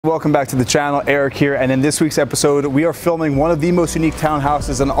Welcome back to the channel. Eric here, and in this week's episode we are filming one of the most unique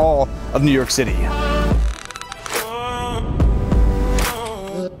townhouses in all of New York City.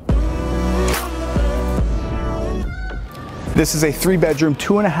 This is a 3-bedroom,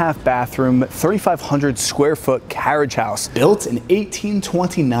 2.5 bathroom, 3,500 square foot carriage house built in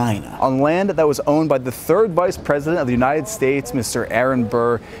 1829 on land that was owned by the 3rd Vice President of the United States, Mr. Aaron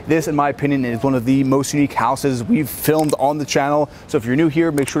Burr. This, in my opinion, is one of the most unique houses we've filmed on the channel. So if you're new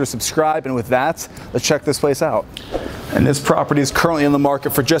here, make sure to subscribe. And with that, let's check this place out. And this property is currently in the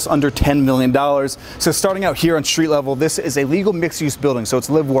market for just under $10 million. So starting out here on street level, this is a legal mixed-use building, so it's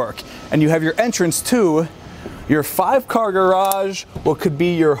live-work. And you have your entrance to your 5-car garage, what could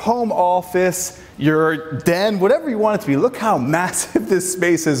be your home office, your den, whatever you want it to be. Look how massive this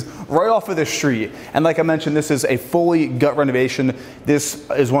space is right off of the street. And like I mentioned, this is a fully gut renovation. This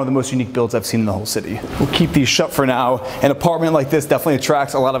is one of the most unique builds I've seen in the whole city. We'll keep these shut for now. An apartment like this definitely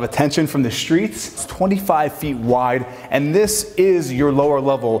attracts a lot of attention from the streets. It's 25 feet wide, and this is your lower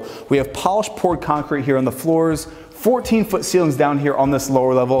level. We have polished poured concrete here on the floors, 14-foot ceilings down here on this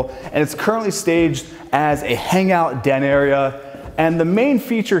lower level, and it's currently staged as a hangout den area. And the main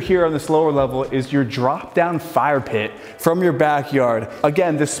feature here on this lower level is your drop-down fire pit from your backyard.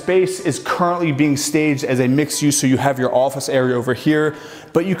 Again, this space is currently being staged as a mixed use, so you have your office area over here,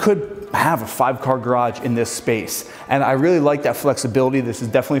 but you could have a 5-car garage in this space. And I really like that flexibility. This is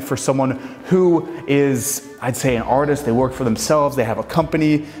definitely for someone who is, I'd say, an artist. They work for themselves, they have a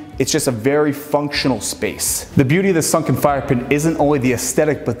company. It's just a very functional space. The beauty of the sunken fire pit isn't only the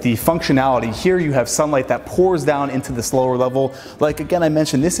aesthetic, but the functionality. Here you have sunlight that pours down into this lower level. Like again, I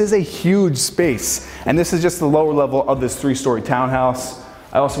mentioned, this is a huge space, and this is just the lower level of this 3-story townhouse.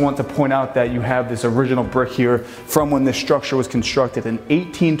 I also want to point out that you have this original brick here from when this structure was constructed in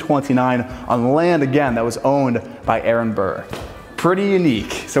 1829 on land, again, that was owned by Aaron Burr. Pretty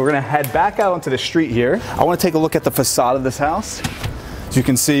unique. So we're gonna head back out onto the street here. I wanna take a look at the facade of this house. As you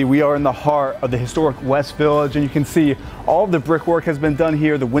can see, we are in the heart of the historic West Village, and you can see all of the brickwork has been done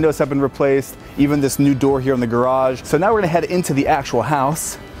here. The windows have been replaced, even this new door here in the garage. So now we're gonna head into the actual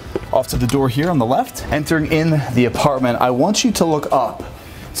house. Off to the door here on the left. Entering in the apartment, I want you to look up.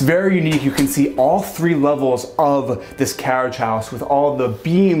 It's very unique. You can see all 3 levels of this carriage house with all the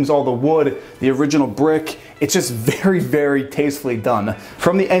beams, all the wood, the original brick. It's just very, very tastefully done.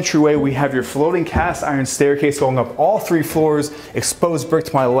 From the entryway, we have your floating cast iron staircase going up all 3 floors, exposed brick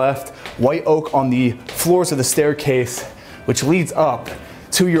to my left, white oak on the floors of the staircase, which leads up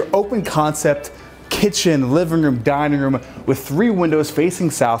to your open concept kitchen, living room, dining room with 3 windows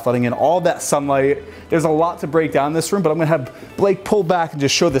facing south, letting in all that sunlight. There's a lot to break down in this room, but I'm gonna have Blake pull back and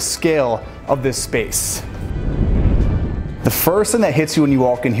just show the scale of this space. The first thing that hits you when you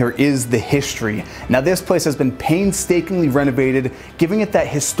walk in here is the history. Now this place has been painstakingly renovated, giving it that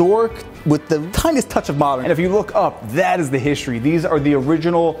historic with the tiniest touch of modern. And if you look up, that is the history. These are the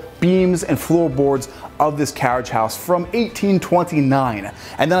original beams and floorboards of this carriage house from 1829.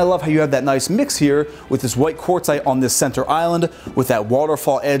 And then I love how you have that nice mix here with this white quartzite on this center island with that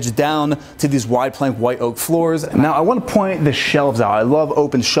waterfall edge down to these wide plank white oak floors. Now I want to point the shelves out. I love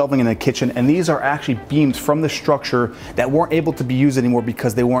open shelving in the kitchen, and these are actually beams from the structure that weren't able to be used anymore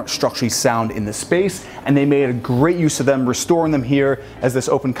because they weren't structurally sound in the space, and they made a great use of them, restoring them here as this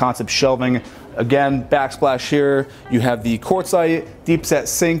open concept shelving. Again, backsplash here, you have the quartzite, deep set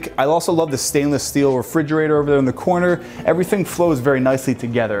sink. I also love the stainless steel refrigerator over there in the corner. Everything flows very nicely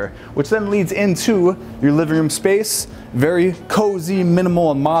together, which then leads into your living room space. Very cozy,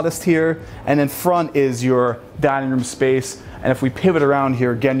 minimal, and modest here. And in front is your dining room space. And if we pivot around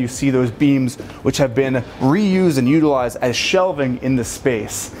here, again, you see those beams which have been reused and utilized as shelving in the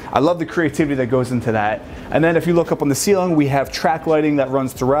space. I love the creativity that goes into that. And then if you look up on the ceiling, we have track lighting that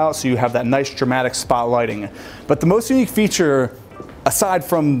runs throughout, so you have that nice dramatic spot lighting. But the most unique feature, aside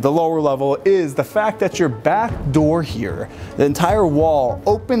from the lower level, is the fact that your back door here, the entire wall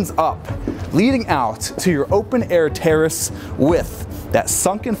opens up, leading out to your open air terrace with that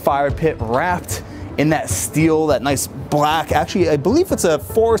sunken fire pit wrapped in that steel, that nice black, actually I believe it's a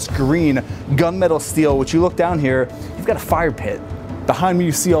forest green gunmetal steel, which you look down here, you've got a fire pit. Behind me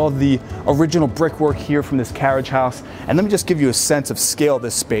you see all the original brickwork here from this carriage house. And let me just give you a sense of scale of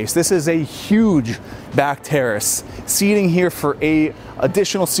this space. This is a huge back terrace. Seating here for 8,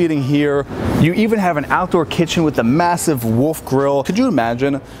 additional seating here. You even have an outdoor kitchen with a massive wolf grill. Could you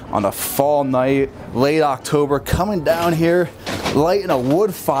imagine on a fall night, late October, coming down here, lighting a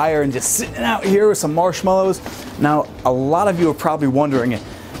wood fire and just sitting out here with some marshmallows? Now, a lot of you are probably wondering,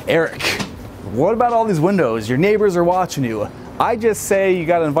 Eric, what about all these windows? Your neighbors are watching you. I just say you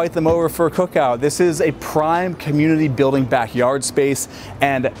gotta invite them over for a cookout. This is a prime community building backyard space,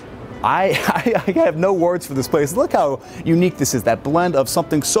 and I have no words for this place. Look how unique this is, that blend of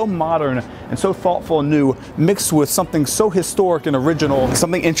something so modern and so thoughtful and new mixed with something so historic and original.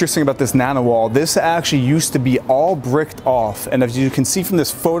 Something interesting about this nano wall, this actually used to be all bricked off, and as you can see from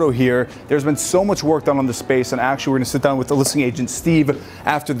this photo here, there's been so much work done on the space, and actually we're gonna sit down with the listing agent Steve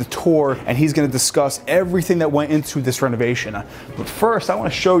after the tour, and he's gonna discuss everything that went into this renovation. But first, I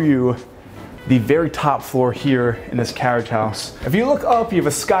wanna show you the very top floor here in this carriage house. If you look up, you have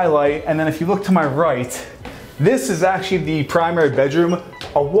a skylight, and then if you look to my right, this is actually the primary bedroom,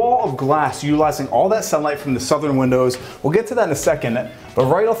 a wall of glass utilizing all that sunlight from the southern windows. We'll get to that in a second, but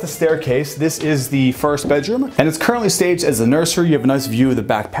right off the staircase, this is the first bedroom, and it's currently staged as a nursery. You have a nice view of the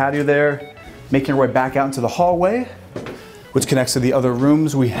back patio there, making your way back out into the hallway, which connects to the other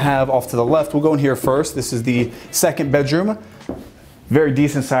rooms we have off to the left. We'll go in here first. This is the second bedroom. Very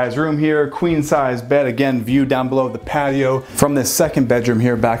decent sized room here, queen size bed, again, view down below the patio. From this second bedroom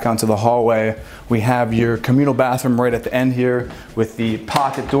here back onto the hallway, we have your communal bathroom right at the end here with the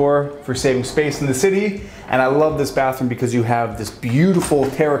pocket door for saving space in the city. And I love this bathroom because you have this beautiful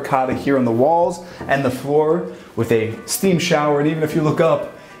terracotta here on the walls and the floor with a steam shower. And even if you look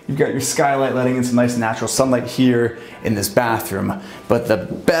up, you've got your skylight letting in some nice natural sunlight here in this bathroom. But the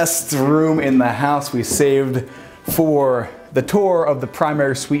best room in the house we saved for the tour of the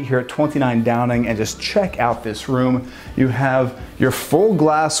primary suite here at 29 Downing, and just check out this room. You have your full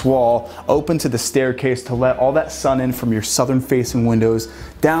glass wall open to the staircase to let all that sun in from your southern facing windows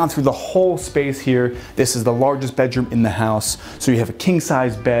down through the whole space here. This is the largest bedroom in the house. So you have a king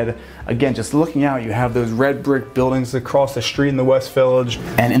size bed. Again, just looking out, you have those red brick buildings across the street in the West Village.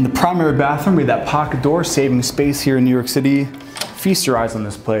 And in the primary bathroom, we have that pocket door saving space here in New York City. Feast your eyes on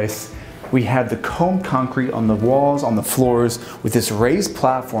this place. We have the combed concrete on the walls, on the floors, with this raised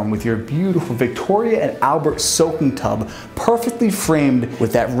platform with your beautiful Victoria and Albert soaking tub, perfectly framed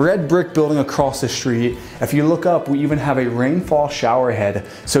with that red brick building across the street. If you look up, we even have a rainfall shower head.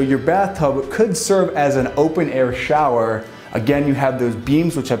 So your bathtub could serve as an open air shower. Again, you have those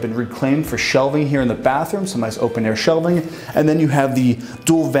beams which have been reclaimed for shelving here in the bathroom, some nice open air shelving. And then you have the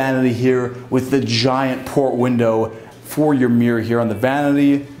dual vanity here with the giant port window for your mirror here on the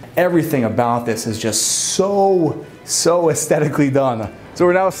vanity. Everything about this is just so aesthetically done. So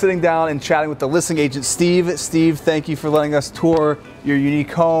we're now sitting down and chatting with the listing agent, Steve. Steve, thank you for letting us tour your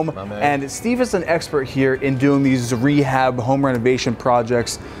unique home. And Steve is an expert here in doing these rehab home renovation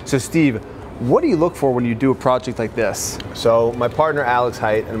projects. So Steve, what do you look for when you do a project like this? So my partner Alex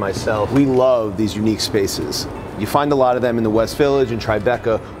Heydt and myself, we love these unique spaces. You find a lot of them in the West Village and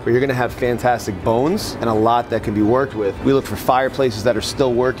Tribeca where you're gonna have fantastic bones and a lot that can be worked with. We look for fireplaces that are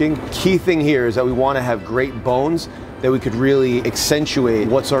still working. Key thing here is that we wanna have great bones that we could really accentuate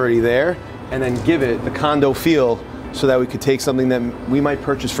what's already there and then give it the condo feel so that we could take something that we might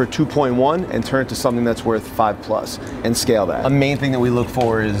purchase for 2.1 and turn it to something that's worth 5+ and scale that. A main thing that we look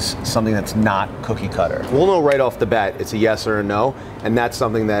for is something that's not cookie cutter. We'll know right off the bat it's a yes or a no, and that's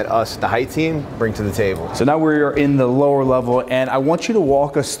something that us, the Heydt team, bring to the table. So now we're in the lower level, and I want you to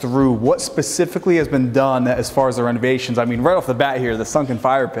walk us through what specifically has been done as far as the renovations. I mean, right off the bat here, the sunken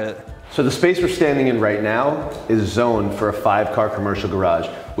fire pit. So the space we're standing in right now is zoned for a 5-car commercial garage,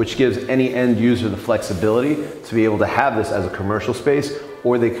 which gives any end user the flexibility to be able to have this as a commercial space,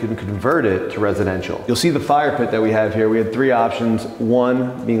 or they can convert it to residential. You'll see the fire pit that we have here. We had 3 options,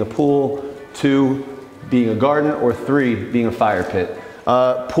 1 being a pool, 2 being a garden, or 3 being a fire pit.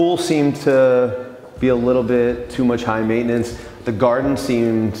 Pool seemed to be a little bit too much high maintenance. The garden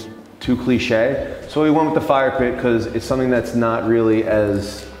seemed too cliche. So we went with the fire pit because it's something that's not really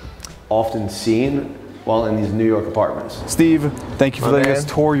as often seen while in these New York apartments. Steve, thank you for letting us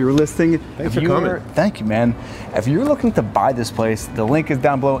tour your listing. Thanks for coming. Thank you, man. If you're looking to buy this place, the link is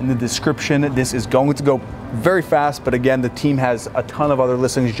down below in the description. This is going to go very fast, but again, the team has a ton of other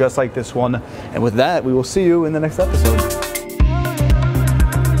listings just like this one. And with that, we will see you in the next episode.